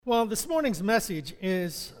Well, this morning's message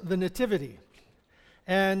is the Nativity.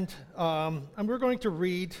 And we're going to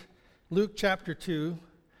read Luke chapter 2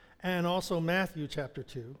 and also Matthew chapter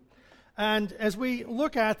 2. And as we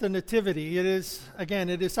look at the Nativity, it is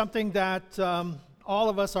something that all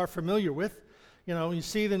of us are familiar with. You know, you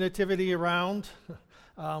see the Nativity around.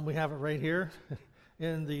 We have it right here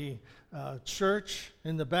in the church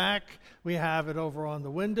in the back. We have it over on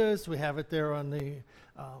the windows. We have it there on the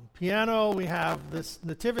piano. We have this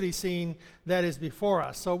nativity scene that is before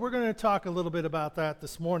us. So we're going to talk a little bit about that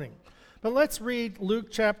this morning. But let's read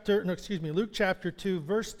Luke chapter 2,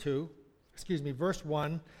 verse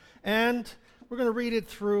 1. And we're going to read it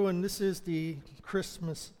through, and this is the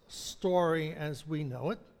Christmas story as we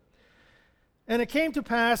know it. And it came to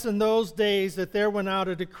pass in those days that there went out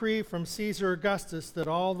a decree from Caesar Augustus that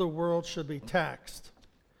all the world should be taxed.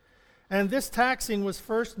 And this taxing was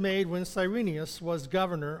first made when Cyrenius was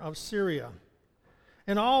governor of Syria.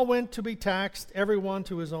 And all went to be taxed, every one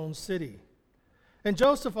to his own city. And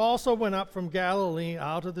Joseph also went up from Galilee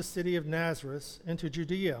out of the city of Nazareth into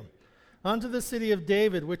Judea, unto the city of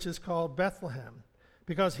David, which is called Bethlehem,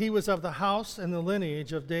 because he was of the house and the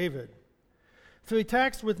lineage of David. So he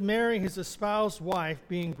taxed with Mary, his espoused wife,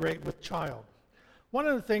 being great with child. One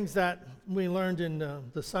of the things that we learned in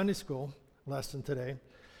the Sunday school lesson today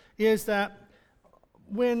is that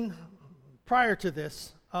prior to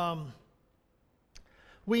this,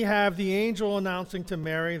 we have the angel announcing to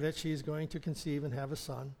Mary that she's going to conceive and have a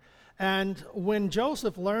son. And when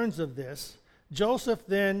Joseph learns of this, Joseph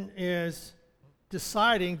then is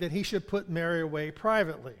deciding that he should put Mary away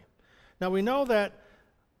privately. Now we know that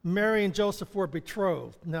Mary and Joseph were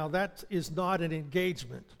betrothed. Now that is not an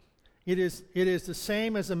engagement. It is the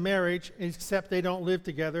same as a marriage, except they don't live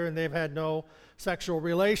together and they've had no sexual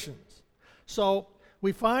relations. So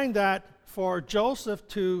we find that for Joseph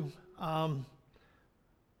to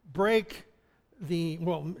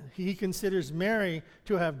he considers Mary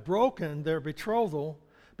to have broken their betrothal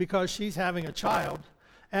because she's having a child,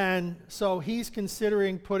 and so he's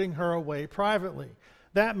considering putting her away privately.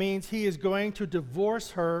 That means he is going to divorce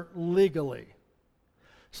her legally.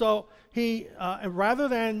 So he, rather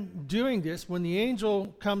than doing this, when the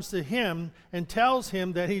angel comes to him and tells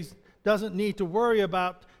him that he doesn't need to worry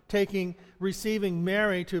about receiving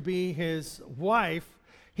Mary to be his wife,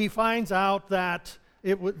 he finds out that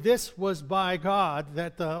this was by God,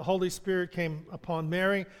 that the Holy Spirit came upon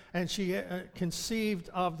Mary, and she conceived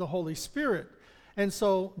of the Holy Spirit. And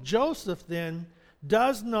so Joseph then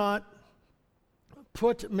does not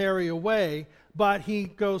put Mary away, but he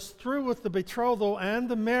goes through with the betrothal and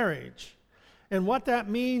the marriage. And what that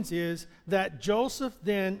means is that Joseph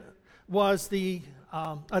then was the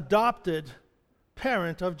adopted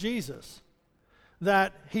parent of Jesus.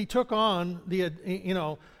 That he took on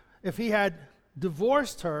if he had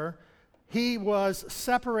divorced her, he was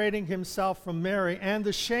separating himself from Mary and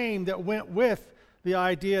the shame that went with the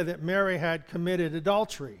idea that Mary had committed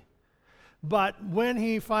adultery. But when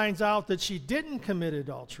he finds out that she didn't commit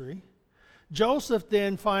adultery, Joseph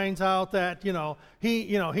then finds out that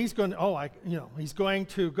he's going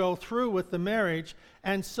to go through with the marriage,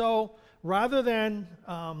 and so rather than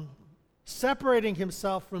separating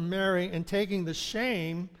himself from Mary and taking the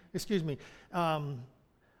shame,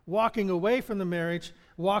 walking away from the marriage,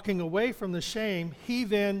 walking away from the shame, he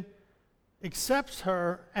then accepts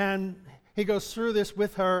her and he goes through this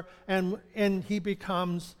with her, and he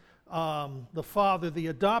becomes the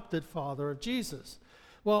adopted father of Jesus.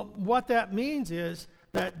 Well, what that means is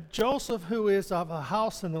that Joseph, who is of a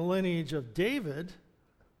house and the lineage of David,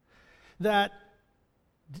 that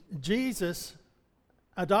Jesus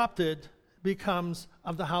adopted becomes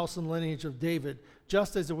of the house and lineage of David,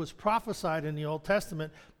 just as it was prophesied in the Old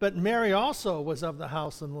Testament. But Mary also was of the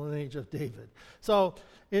house and lineage of David. So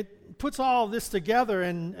it puts all this together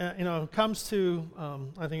and comes to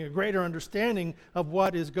I think a greater understanding of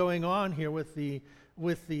what is going on here with the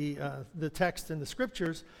text in the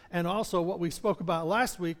scriptures, and also what we spoke about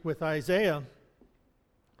last week with Isaiah,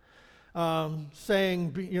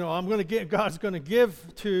 saying, God's going to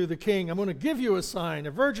give to the king, I'm going to give you a sign,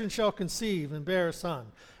 a virgin shall conceive and bear a son.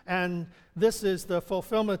 And this is the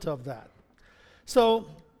fulfillment of that. So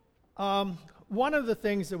one of the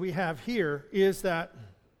things that we have here is that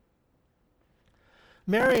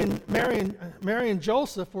Mary and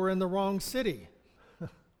Joseph were in the wrong city.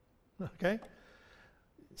 Okay?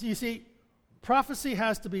 So you see, prophecy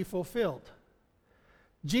has to be fulfilled.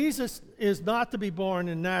 Jesus is not to be born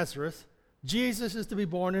in Nazareth. Jesus is to be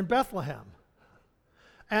born in Bethlehem.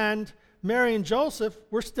 And Mary and Joseph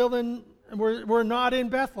were not in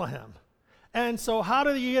Bethlehem. And so how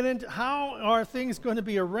are things going to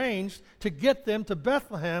be arranged to get them to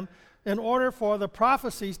Bethlehem in order for the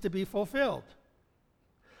prophecies to be fulfilled?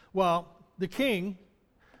 Well, the king,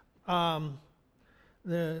 while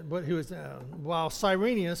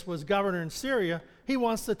Cyrenius was governor in Syria, he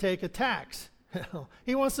wants to take a tax.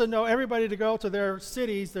 He wants to know everybody to go to their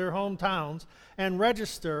cities, their hometowns, and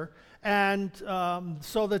register, and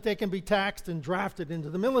so that they can be taxed and drafted into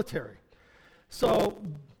the military. So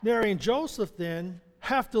Mary and Joseph then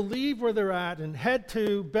have to leave where they're at and head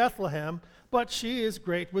to Bethlehem, but she is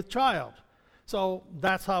great with child. So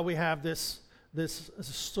that's how we have this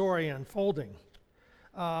story unfolding.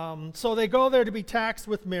 So they go there to be taxed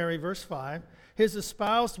with Mary, verse 5, his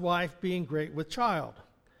espoused wife being great with child.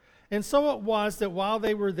 And so it was that while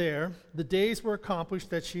they were there, the days were accomplished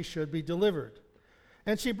that she should be delivered.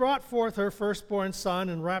 And she brought forth her firstborn son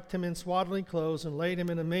and wrapped him in swaddling clothes and laid him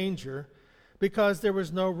in a manger, because there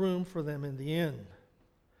was no room for them in the inn.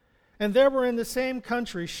 And there were in the same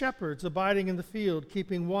country shepherds abiding in the field,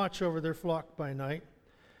 keeping watch over their flock by night.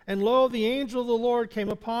 And lo, the angel of the Lord came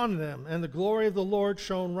upon them, and the glory of the Lord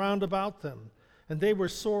shone round about them, and they were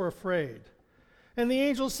sore afraid. And the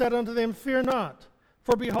angel said unto them, Fear not,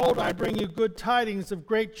 for behold, I bring you good tidings of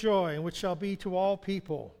great joy, which shall be to all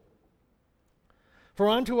people. For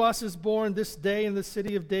unto us is born this day in the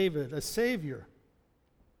city of David a Savior,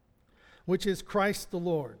 which is Christ the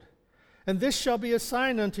Lord. And this shall be a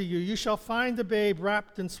sign unto you. You shall find the babe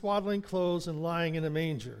wrapped in swaddling clothes and lying in a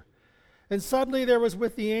manger. And suddenly there was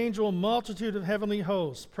with the angel a multitude of heavenly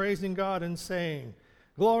hosts, praising God and saying,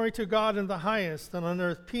 Glory to God in the highest, and on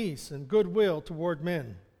earth peace and goodwill toward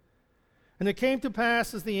men. And it came to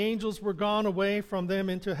pass, as the angels were gone away from them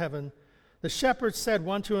into heaven, the shepherds said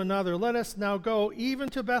one to another, Let us now go even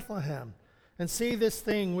to Bethlehem, and see this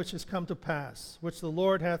thing which is come to pass, which the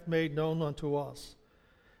Lord hath made known unto us.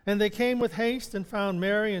 And they came with haste and found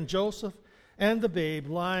Mary and Joseph and the babe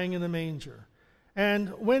lying in a manger. And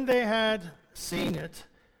when they had seen it,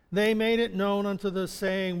 they made it known unto the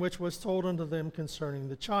saying which was told unto them concerning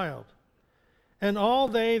the child. And all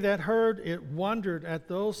they that heard it wondered at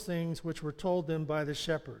those things which were told them by the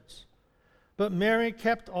shepherds. But Mary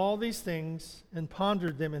kept all these things and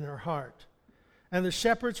pondered them in her heart. And the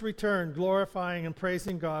shepherds returned, glorifying and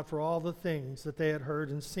praising God for all the things that they had heard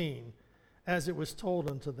and seen, as it was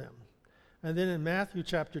told unto them. And then in Matthew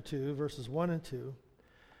chapter 2, verses 1 and 2,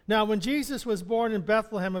 Now when Jesus was born in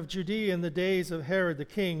Bethlehem of Judea in the days of Herod the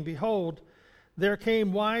king, behold, there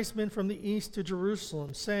came wise men from the east to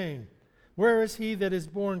Jerusalem, saying, Where is he that is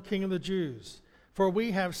born King of the Jews? For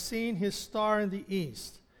we have seen his star in the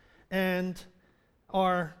east, and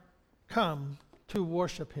are come to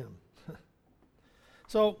worship him.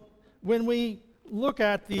 So when we look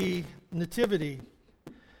at the nativity,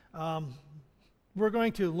 we're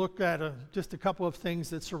going to look at just a couple of things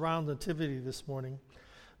that surround the nativity this morning.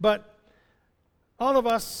 But all of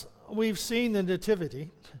us, we've seen the nativity,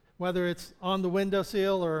 whether it's on the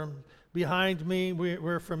windowsill or behind me,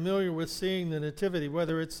 we're familiar with seeing the nativity,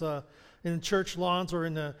 whether it's in church lawns or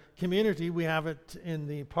in the community. We have it in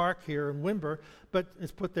the park here in Wimber, but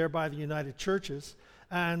it's put there by the United Churches.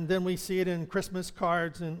 And then we see it in Christmas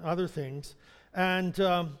cards and other things. And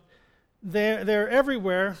they're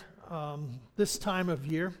everywhere this time of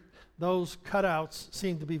year. Those cutouts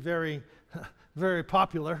seem to be very, very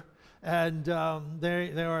popular. And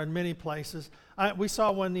they are in many places. We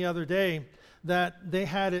saw one the other day that they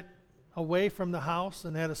had it away from the house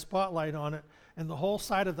and had a spotlight on it. And the whole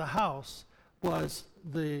side of the house was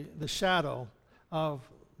the shadow of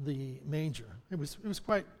the manger. It was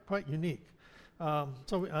quite unique. That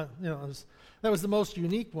was the most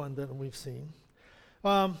unique one that we've seen.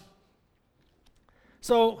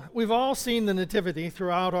 So we've all seen the nativity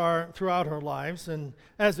throughout our lives, and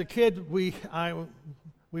as a kid, we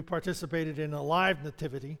participated in a live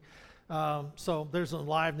nativity. So there's a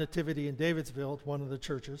live nativity in Davidsville at one of the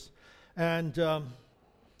churches, and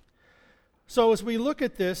so as we look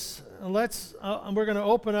at this, we're going to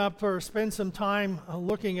open up or spend some time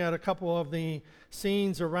looking at a couple of the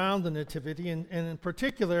scenes around the nativity, and in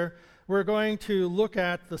particular, we're going to look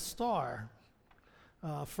at the star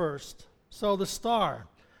first. So the star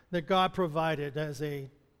that God provided as a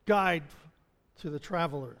guide to the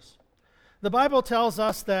travelers. The Bible tells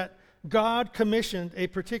us that God commissioned a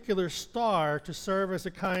particular star to serve as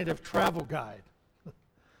a kind of travel guide.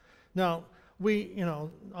 Now,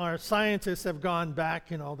 our scientists have gone back,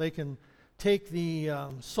 they can take the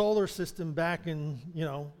solar system back and,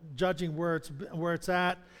 judging where it's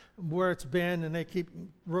at, where it's been, and they keep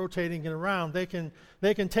rotating it around. They can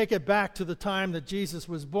take it back to the time that Jesus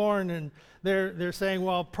was born, and they're saying,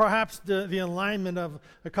 well, perhaps the alignment of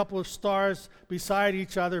a couple of stars beside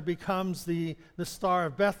each other becomes the Star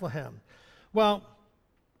of Bethlehem. Well,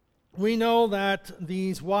 we know that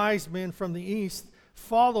these wise men from the east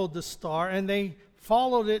followed the star, and they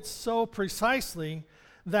followed it so precisely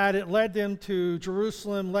that it led them to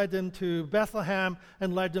Jerusalem, led them to Bethlehem,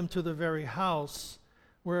 and led them to the very house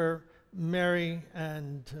where Mary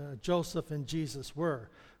and Joseph and Jesus were.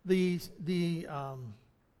 The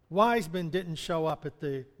wise men didn't show up at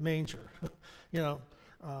the manger.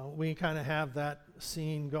 We kind of have that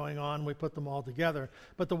scene going on. We put them all together.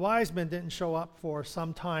 But the wise men didn't show up for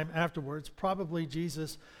some time afterwards. Probably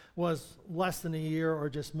Jesus was less than a year or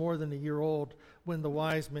just more than a year old when the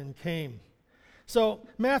wise men came. So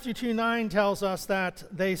Matthew 2:9 tells us that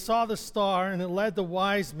they saw the star and it led the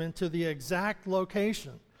wise men to the exact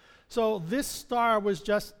location. So this star was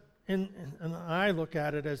just, and I look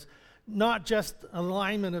at it as not just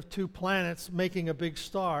alignment of two planets making a big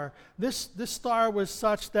star. This star was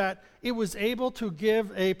such that it was able to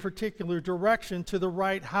give a particular direction to the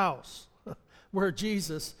right house where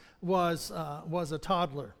Jesus was a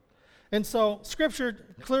toddler. And so Scripture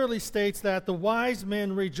clearly states that the wise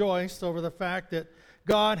men rejoiced over the fact that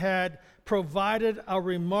God had provided a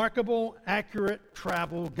remarkable, accurate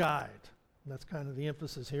travel guide. That's kind of the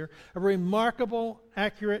emphasis here. A remarkable,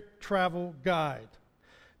 accurate travel guide.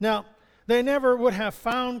 Now, they never would have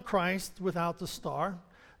found Christ without the star.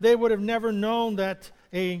 They would have never known that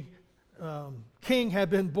a king had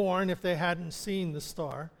been born if they hadn't seen the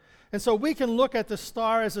star. And so we can look at the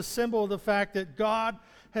star as a symbol of the fact that God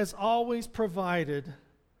has always provided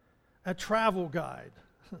a travel guide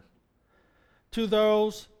to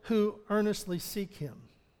those who earnestly seek Him.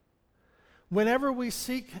 Whenever we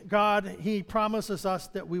seek God, He promises us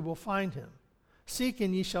that we will find Him. Seek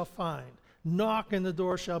and ye shall find. Knock and the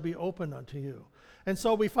door shall be opened unto you. And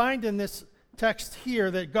so we find in this text here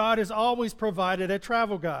that God has always provided a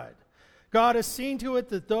travel guide. God has seen to it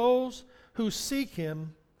that those who seek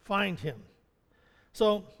Him find Him.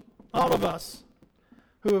 So all of us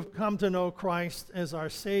who have come to know Christ as our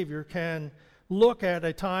Savior can look at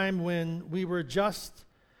a time when we were just,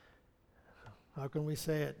 how can we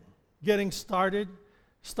say it, getting started,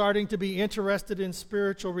 starting to be interested in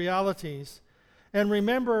spiritual realities, and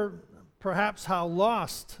remember perhaps how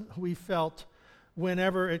lost we felt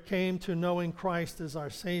whenever it came to knowing Christ as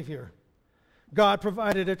our Savior. God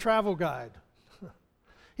provided a travel guide.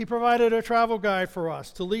 He provided a travel guide for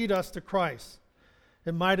us to lead us to Christ.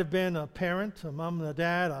 It might have been a parent, a mom and a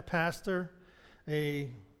dad, a pastor, a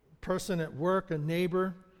person at work, a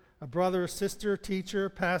neighbor, a brother, a sister,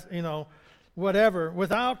 teacher, whatever.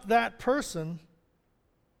 Without that person,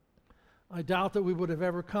 I doubt that we would have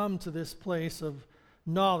ever come to this place of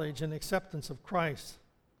knowledge and acceptance of Christ.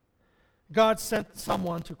 God sent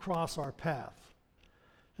someone to cross our path.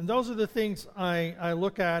 And those are the things I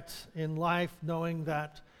look at in life, knowing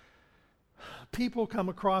that people come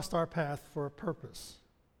across our path for a purpose.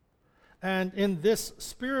 And in this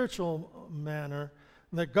spiritual manner,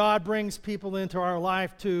 that God brings people into our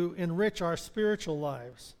life to enrich our spiritual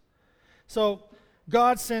lives. So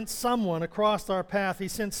God sent someone across our path. He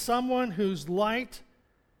sent someone whose light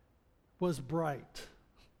was bright.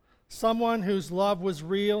 Someone whose love was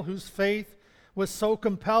real, whose faith was so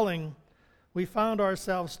compelling, we found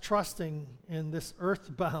ourselves trusting in this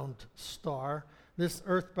earthbound star, this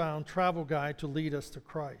earthbound travel guide to lead us to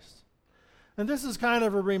Christ. And this is kind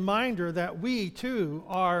of a reminder that we too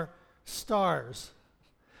are stars.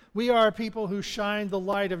 We are people who shine the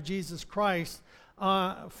light of Jesus Christ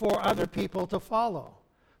for other people to follow.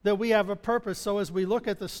 That we have a purpose. So as we look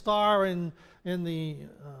at the star in the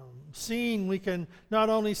scene, we can not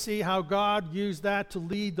only see how God used that to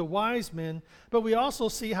lead the wise men, but we also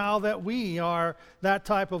see how that we are that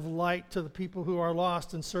type of light to the people who are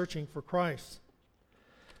lost and searching for Christ.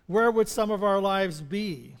 Where would some of our lives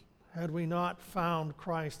be had we not found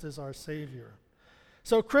Christ as our Savior?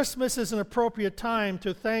 So Christmas is an appropriate time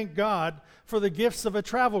to thank God for the gifts of a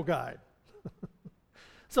travel guide.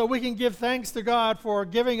 So we can give thanks to God for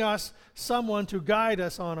giving us someone to guide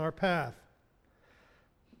us on our path.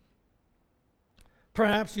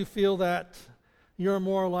 Perhaps you feel that you're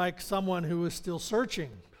more like someone who is still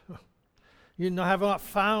searching. You have not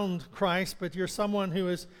found Christ, but you're someone who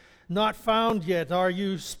is not found yet. Are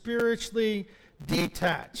you spiritually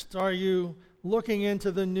detached? Are you looking into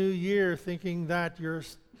the new year thinking that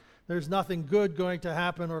there's nothing good going to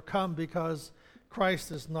happen or come because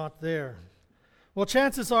Christ is not there? Well,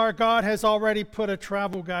 chances are God has already put a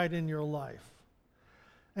travel guide in your life.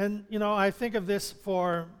 And, I think of this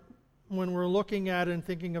for when we're looking at and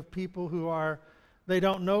thinking of people they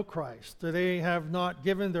don't know Christ, or they have not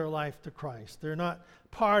given their life to Christ. They're not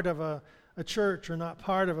part of a church, or not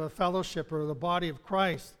part of a fellowship or the body of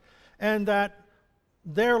Christ, and that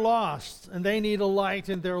they're lost and they need a light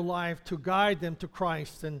in their life to guide them to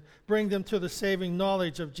Christ and bring them to the saving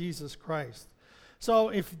knowledge of Jesus Christ. So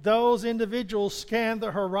if those individuals scan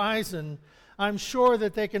the horizon, I'm sure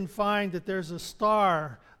that they can find that there's a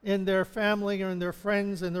star in their family or in their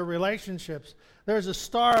friends and their relationships. There's a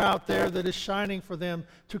star out there that is shining for them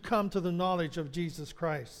to come to the knowledge of Jesus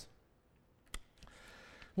Christ.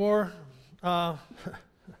 Or,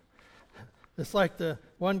 it's like the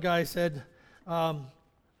one guy said, I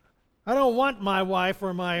don't want my wife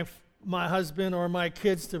or my husband or my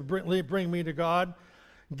kids to bring me to God.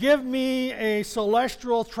 Give me a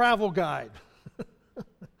celestial travel guide.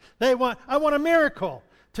 I want a miracle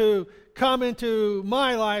to come into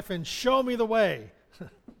my life and show me the way.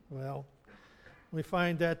 Well, we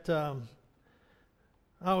find that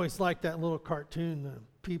I always like that little cartoon.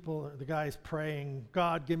 The guys praying,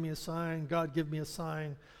 God, give me a sign. God, give me a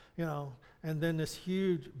sign. And then this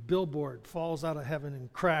huge billboard falls out of heaven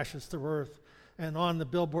and crashes to earth. And on the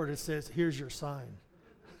billboard it says, here's your sign.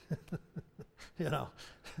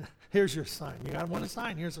 Here's your sign. You want a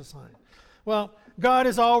sign? Here's a sign. Well, God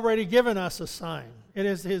has already given us a sign. It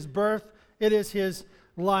is his birth. It is his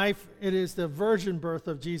life. It is the virgin birth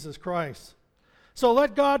of Jesus Christ. So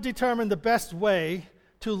let God determine the best way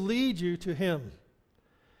to lead you to him.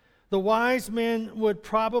 The wise men would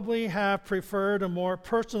probably have preferred a more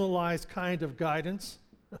personalized kind of guidance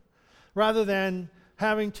rather than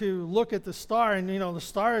having to look at the star. And, the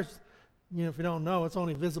stars, if you don't know, it's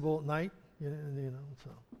only visible at night. So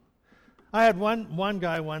I had one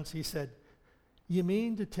guy once, he said, you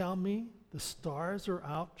mean to tell me the stars are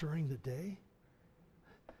out during the day?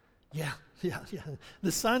 Yeah.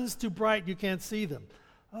 The sun's too bright, you can't see them.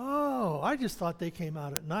 Oh, I just thought they came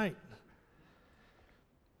out at night.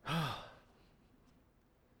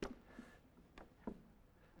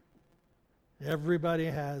 Everybody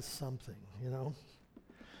has something,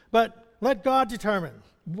 But let God determine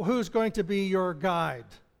who's going to be your guide.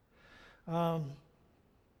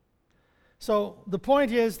 So the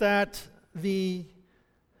point is that the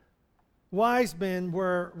wise men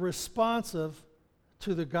were responsive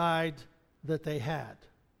to the guide that they had,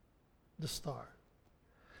 the star.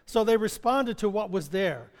 So they responded to what was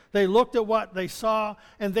there. They looked at what they saw,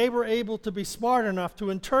 and they were able to be smart enough to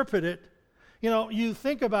interpret it. You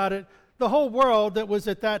think about it, the whole world that was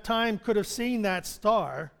at that time could have seen that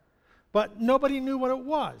star, but nobody knew what it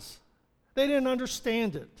was. They didn't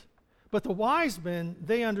understand it. But the wise men,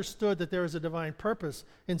 they understood that there was a divine purpose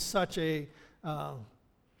in such a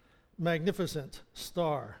magnificent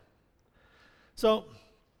star. So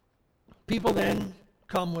people then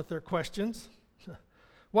come with their questions.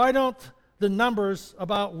 Why don't the numbers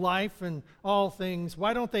about life and all things,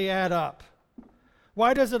 why don't they add up?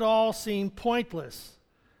 Why does it all seem pointless?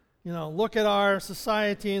 Look at our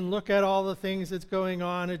society and look at all the things that's going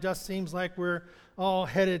on. It just seems like we're all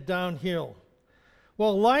headed downhill.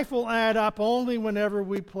 Well, life will add up only whenever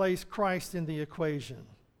we place Christ in the equation.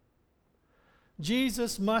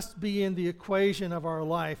 Jesus must be in the equation of our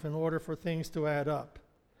life in order for things to add up.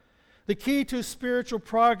 The key to spiritual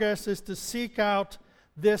progress is to seek out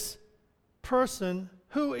this person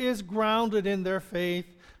who is grounded in their faith,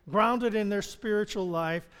 grounded in their spiritual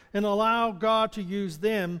life, and allow God to use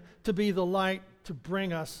them to be the light to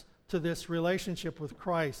bring us to this relationship with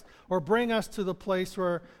Christ, or bring us to the place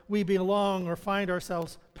where we belong or find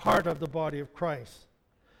ourselves part of the body of Christ.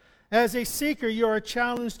 As a seeker, you are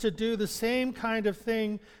challenged to do the same kind of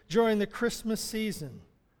thing during the Christmas season.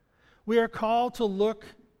 We are called to look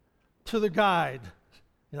to the guide.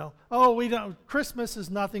 Christmas is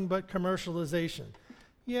nothing but commercialization.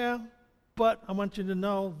 Yeah, but I want you to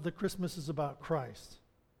know that Christmas is about Christ.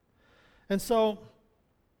 And so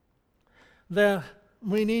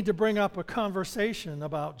we need to bring up a conversation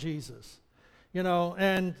about Jesus.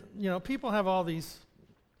 People have all these,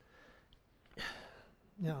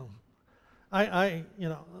 I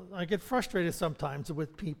get frustrated sometimes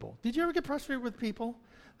with people. Did you ever get frustrated with people?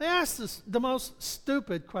 They ask the most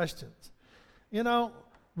stupid questions.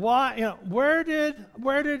 Why? Where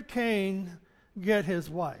did Cain get his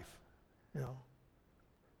wife?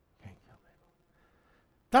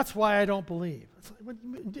 That's why I don't believe. It's like,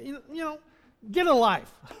 get a life.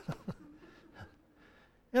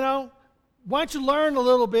 Why don't you learn a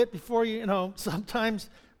little bit before sometimes,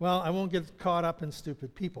 I won't get caught up in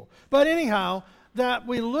stupid people. But anyhow, that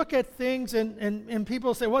we look at things and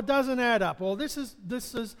people say, well, it doesn't add up. Well, this is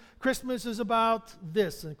Christmas is about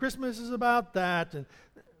this, and Christmas is about that. And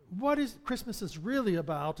what is Christmas is really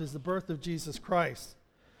about is the birth of Jesus Christ.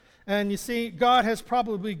 And you see, God has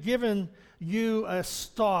probably given you a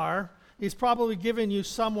star. He's probably given you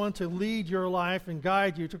someone to lead your life and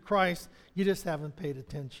guide you to Christ. You just haven't paid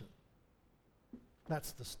attention.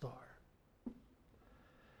 That's the star.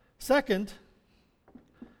 Second,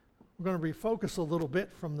 we're going to refocus a little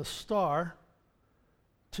bit from the star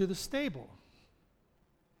to the stable.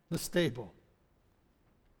 The stable.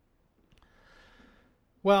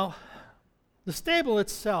 Well, the stable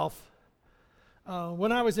itself,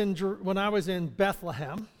 when I was in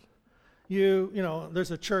Bethlehem, you know,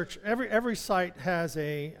 there's a church. Every site has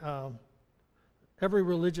every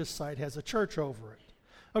religious site has a church over it.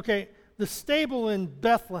 Okay, the stable in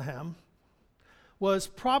Bethlehem was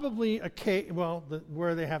probably a cave. Well,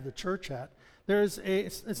 where they have the church at.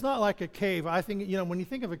 It's not like a cave. I think, you know, when you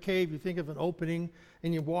think of a cave, you think of an opening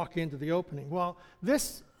and you walk into the opening. Well,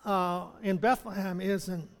 this in Bethlehem is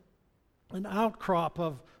an outcrop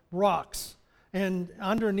of rocks. And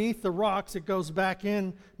underneath the rocks, it goes back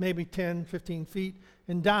in maybe 10, 15 feet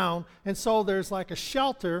and down. And so there's like a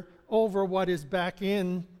shelter over what is back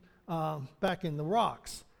in the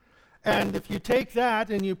rocks. And if you take that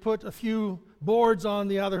and you put a few boards on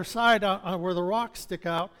the other side where the rocks stick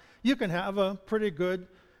out, you can have a pretty good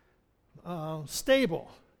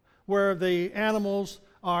stable where the animals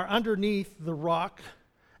are underneath the rock,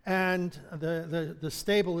 and the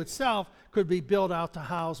stable itself could be built out to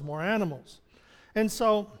house more animals. And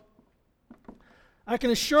so I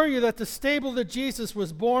can assure you that the stable that Jesus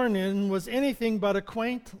was born in was anything but a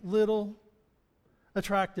quaint little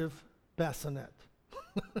attractive bassinet.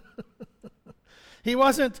 It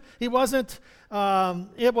was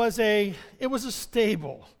a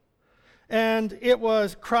stable. And it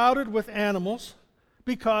was crowded with animals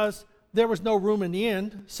because there was no room in the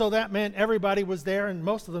inn. So that meant everybody was there, and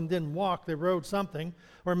most of them didn't walk. They rode something,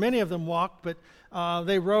 or many of them walked, but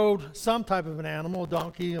they rode some type of an animal, a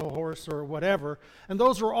donkey, a horse, or whatever. And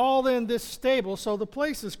those were all in this stable, so the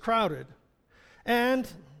place is crowded. And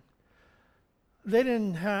they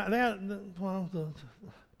didn't have,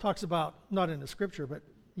 talks about, not in the scripture, but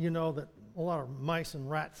you know that a lot of mice and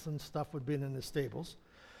rats and stuff would be in the stables.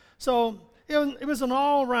 So it was an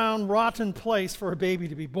all-around rotten place for a baby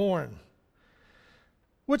to be born.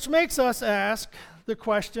 Which makes us ask the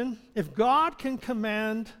question, if God can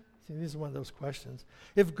command, see, this is one of those questions,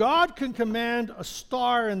 if God can command a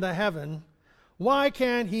star in the heaven, why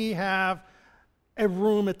can't he have a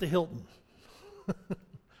room at the Hilton?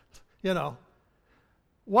 You know,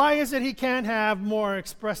 why is it he can't have more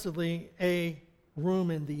expressively a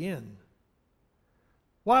room in the inn?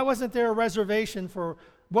 Why wasn't there a reservation for,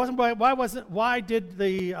 why did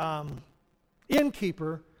the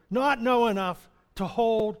innkeeper not know enough to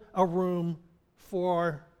hold a room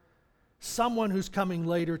for someone who's coming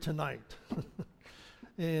later tonight?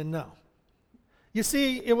 And no. You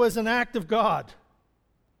see, it was an act of God.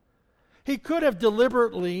 He could have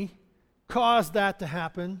deliberately caused that to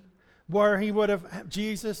happen, where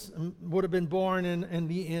Jesus would have been born in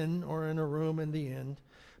the inn or in a room in the inn.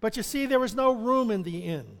 But you see, there was no room in the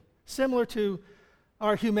inn. Similar to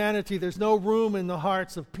our humanity, there's no room in the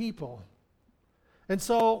hearts of people. And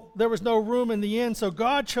so there was no room in the inn, so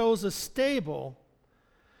God chose a stable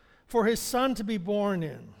for his son to be born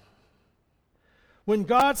in. When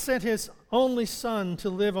God sent his only son to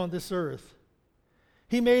live on this earth,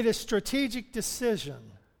 he made a strategic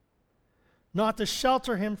decision not to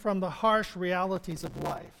shelter him from the harsh realities of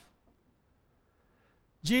life.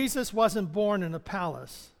 Jesus wasn't born in a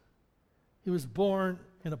palace. He was born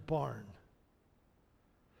in a barn.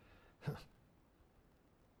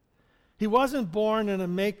 He wasn't born in a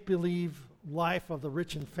make-believe life of the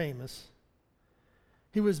rich and famous.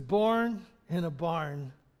 He was born in a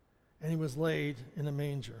barn, and he was laid in a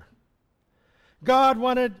manger. God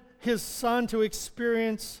wanted his son to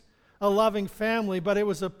experience a loving family, but it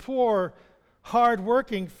was a poor,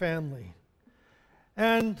 hard-working family.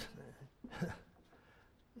 And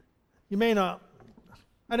you may not,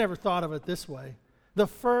 I never thought of it this way. The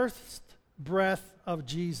first breath of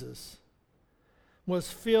Jesus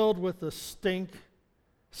was filled with the stunk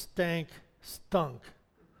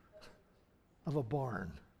of a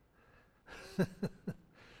barn.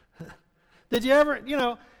 Did you ever,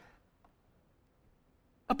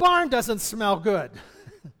 a barn doesn't smell good.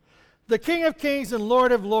 The King of Kings and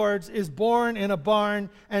Lord of Lords is born in a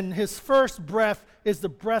barn, and his first breath is the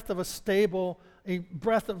breath of a stable, a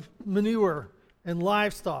breath of manure and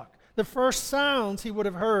livestock. The first sounds he would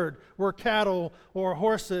have heard were cattle or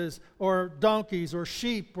horses or donkeys or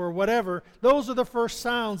sheep or whatever. Those are the first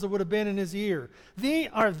sounds that would have been in his ear.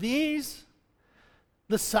 Are these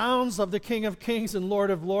the sounds of the King of Kings and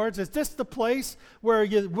Lord of Lords? Is this the place where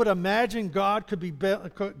you would imagine God could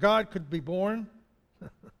be born?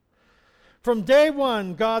 From day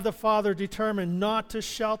one, God the Father determined not to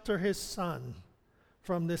shelter his Son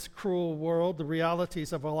from this cruel world, the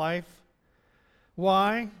realities of a life.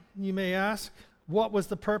 Why, you may ask? What was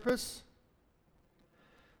the purpose?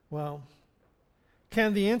 Well,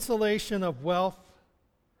 can the insulation of wealth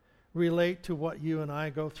relate to what you and I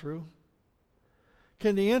go through?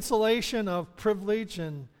 Can the insulation of privilege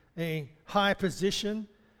and a high position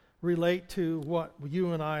relate to what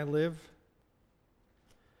you and I live?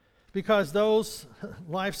 Because those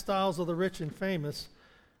lifestyles of the rich and famous,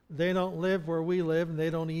 they don't live where we live, and they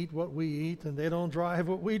don't eat what we eat, and they don't drive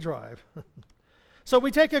what we drive. So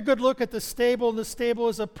we take a good look at the stable, and the stable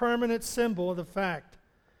is a permanent symbol of the fact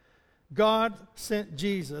God sent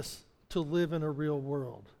Jesus to live in a real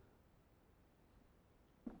world.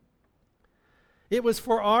 It was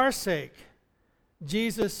for our sake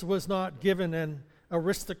Jesus was not given an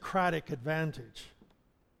aristocratic advantage.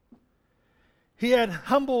 He had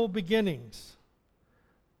humble beginnings.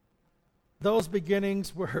 Those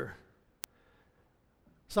beginnings were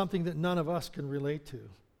something that none of us can relate to.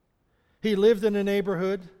 He lived in a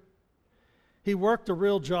neighborhood. He worked a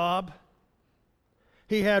real job.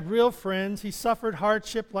 He had real friends. He suffered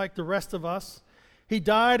hardship like the rest of us. He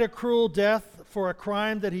died a cruel death for a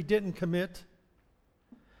crime that he didn't commit.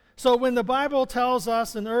 So when the Bible tells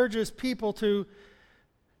us and urges people to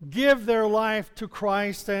give their life to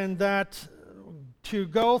Christ and that to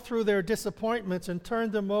go through their disappointments and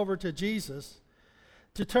turn them over to Jesus,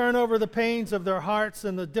 to turn over the pains of their hearts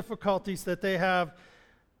and the difficulties that they have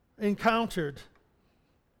encountered,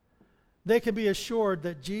 they can be assured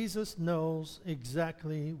that Jesus knows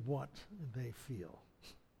exactly what they feel.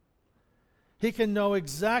 He can know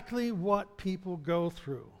exactly what people go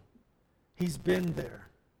through. He's been there.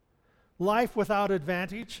 Life without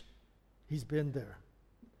advantage, he's been there.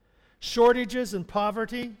 Shortages and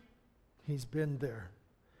poverty, he's been there.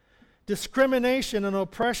 Discrimination and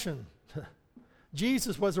oppression.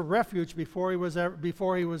 Jesus was a refuge before he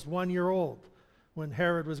was 1 year old, when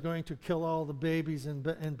Herod was going to kill all the babies in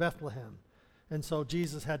Bethlehem. And so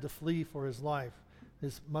Jesus had to flee for his life.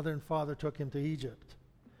 His mother and father took him to Egypt.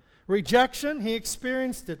 Rejection, he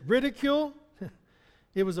experienced it. Ridicule,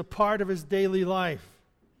 it was a part of his daily life.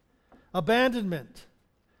 Abandonment,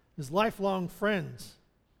 his lifelong friends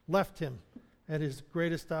left him at his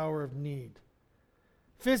greatest hour of need.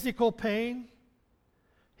 Physical pain,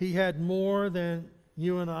 he had more than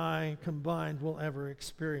you and I combined will ever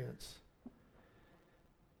experience.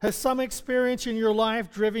 Has some experience in your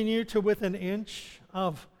life driven you to within an inch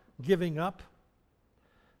of giving up?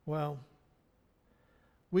 Well,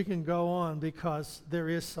 we can go on because there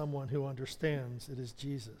is someone who understands. It is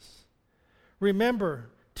Jesus. Remember,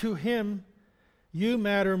 to him, you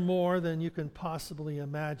matter more than you can possibly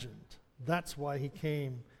imagine. That's why he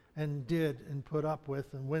came and did and put up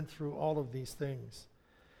with and went through all of these things.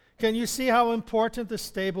 Can you see how important the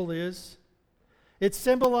stable is? It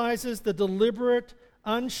symbolizes the deliberate,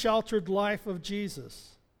 unsheltered life of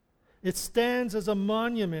Jesus. It stands as a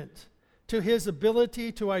monument to his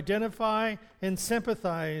ability to identify and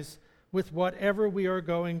sympathize with whatever we are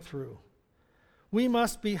going through. We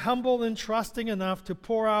must be humble and trusting enough to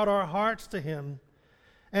pour out our hearts to him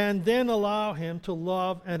and then allow him to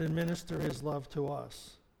love and administer his love to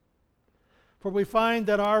us. For we find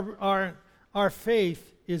that our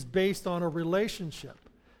faith is based on a relationship,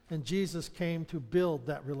 and Jesus came to build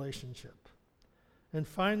that relationship. And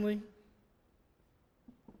finally,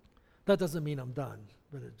 that doesn't mean I'm done,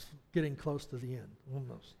 but it's getting close to the end,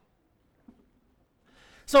 almost.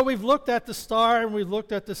 So we've looked at the star and we've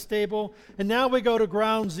looked at the stable, and now we go to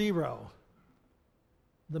ground zero,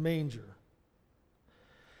 the manger.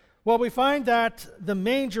 Well, we find that the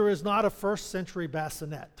manger is not a first century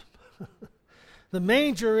bassinet. The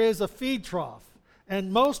manger is a feed trough,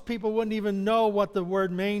 and most people wouldn't even know what the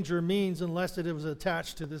word manger means unless it was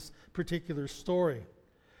attached to this particular story.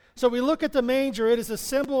 So we look at the manger. It is a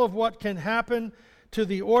symbol of what can happen to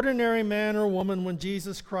the ordinary man or woman when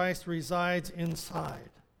Jesus Christ resides inside.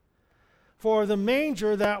 For the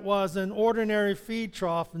manger that was an ordinary feed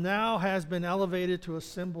trough now has been elevated to a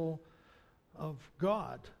symbol of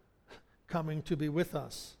God coming to be with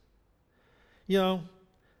us. You know,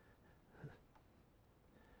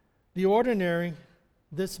 the ordinary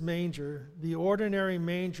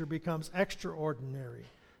manger becomes extraordinary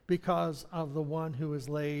because of the one who is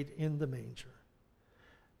laid in the manger.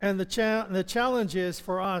 And the challenge is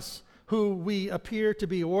for us who we appear to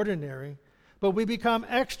be ordinary, but we become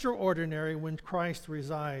extraordinary when Christ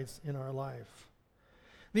resides in our life.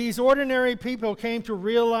 These ordinary people came to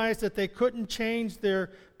realize that they couldn't change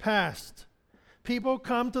their past. People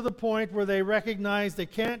come to the point where they recognize they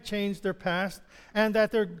can't change their past, and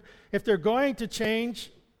that if they're going to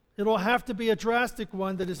change, it'll have to be a drastic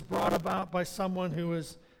one that is brought about by someone who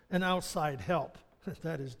is an outside help.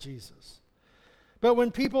 That is Jesus. But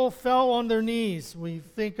when people fell on their knees, we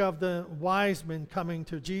think of the wise men coming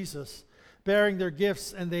to Jesus, bearing their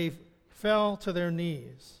gifts, and they fell to their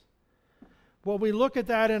knees. Well, we look at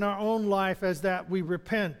that in our own life as that we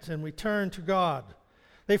repent and we turn to God.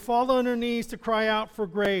 They fall on their knees to cry out for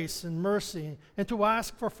grace and mercy and to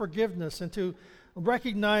ask for forgiveness and to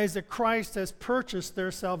recognize that Christ has purchased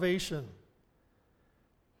their salvation.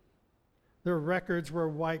 Their records were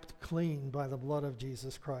wiped clean by the blood of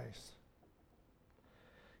Jesus Christ.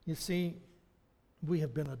 You see, we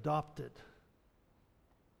have been adopted.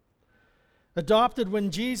 Adopted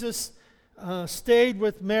when Jesus stayed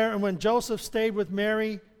with Mary, when Joseph stayed with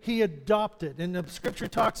Mary, he adopted. And the scripture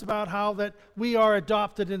talks about how that we are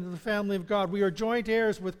adopted into the family of God. We are joint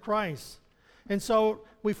heirs with Christ. And so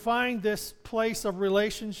we find this place of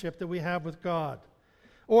relationship that we have with God.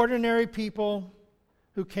 Ordinary people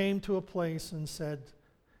who came to a place and said,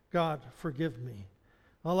 God, forgive me.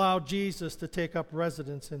 Allow Jesus to take up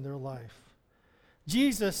residence in their life.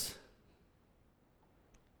 Jesus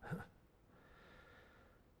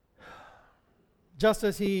just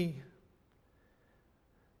as he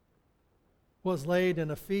was laid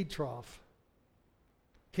in a feed trough,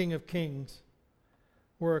 King of Kings,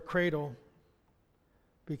 where a cradle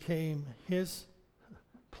became his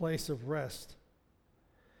place of rest.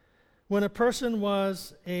 When a person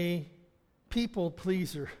was a people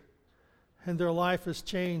pleaser and their life is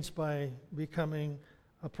changed by becoming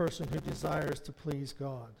a person who desires to please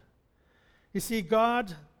God. You see,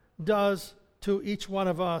 God does to each one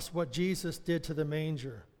of us what Jesus did to the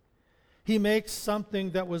manger. He makes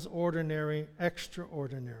something that was ordinary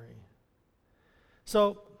extraordinary.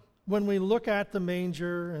 So when we look at the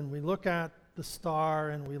manger and we look at the star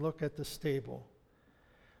and we look at the stable,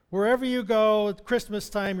 wherever you go at Christmas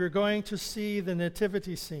time, you're going to see the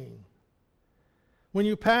nativity scene. When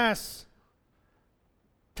you pass,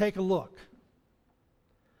 take a look.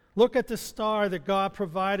 Look at the star that God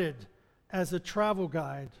provided as a travel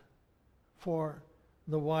guide for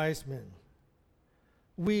the wise men.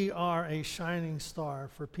 We are a shining star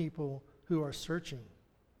for people who are searching.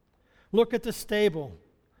 Look at the stable.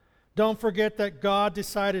 Don't forget that God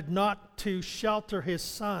decided not to shelter his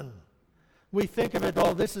son. We think of it,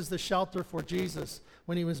 oh, this is the shelter for Jesus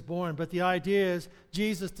when he was born. But the idea is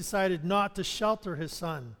Jesus decided not to shelter his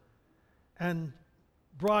son and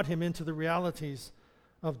brought him into the realities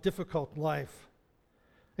of difficult life.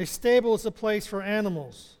 A stable is a place for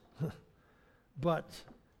animals, but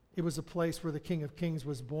it was a place where the King of Kings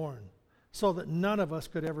was born, so that none of us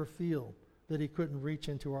could ever feel that he couldn't reach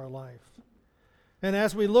into our life. And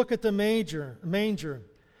as we look at the manger,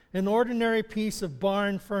 an ordinary piece of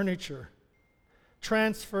barn furniture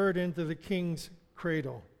transferred into the king's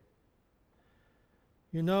cradle.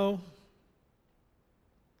 You know,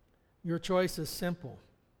 your choice is simple.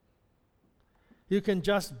 You can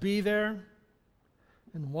just be there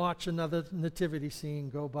and watch another nativity scene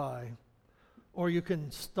go by, or you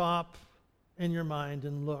can stop in your mind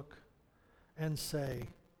and look and say,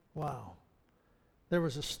 wow, there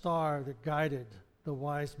was a star that guided the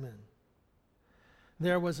wise men.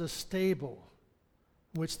 There was a stable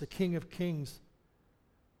which the King of Kings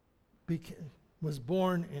was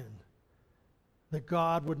born in, that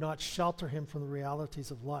God would not shelter him from the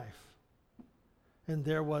realities of life. And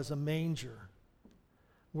there was a manger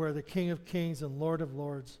where the King of Kings and Lord of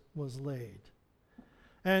Lords was laid.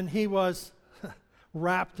 And he was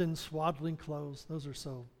wrapped in swaddling clothes. Those are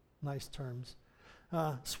so nice terms.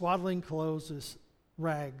 Swaddling clothes is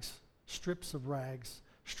rags, strips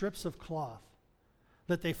of cloth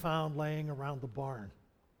that they found laying around the barn.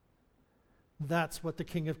 That's what the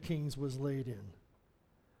King of Kings was laid in.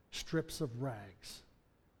 Strips of rags.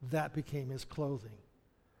 That became his clothing.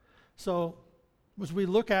 So, as we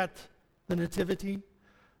look at the nativity,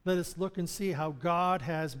 let us look and see how God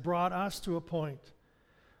has brought us to a point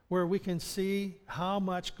where we can see how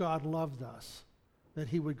much God loved us, that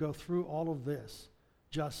he would go through all of this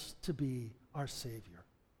just to be our Savior.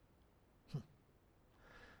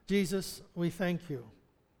 Jesus, we thank you.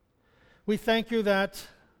 We thank you that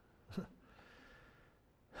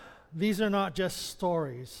these are not just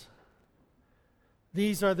stories.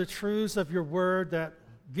 These are the truths of your word that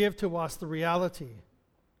give to us the reality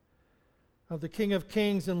of the King of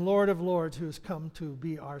Kings and Lord of Lords who has come to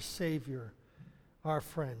be our Savior, our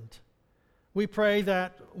friend. We pray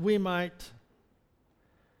that we might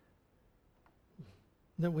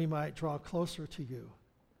that we might draw closer to you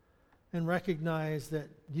and recognize that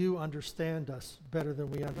you understand us better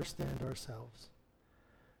than we understand ourselves.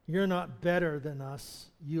 You're not better than us.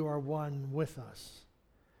 You are one with us.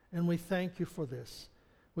 And we thank you for this.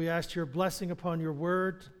 We ask your blessing upon your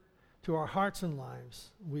word to our hearts and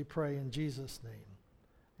lives. We pray in Jesus'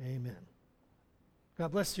 name. Amen.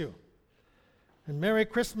 God bless you. And Merry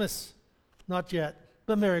Christmas. Not yet,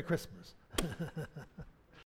 but Merry Christmas.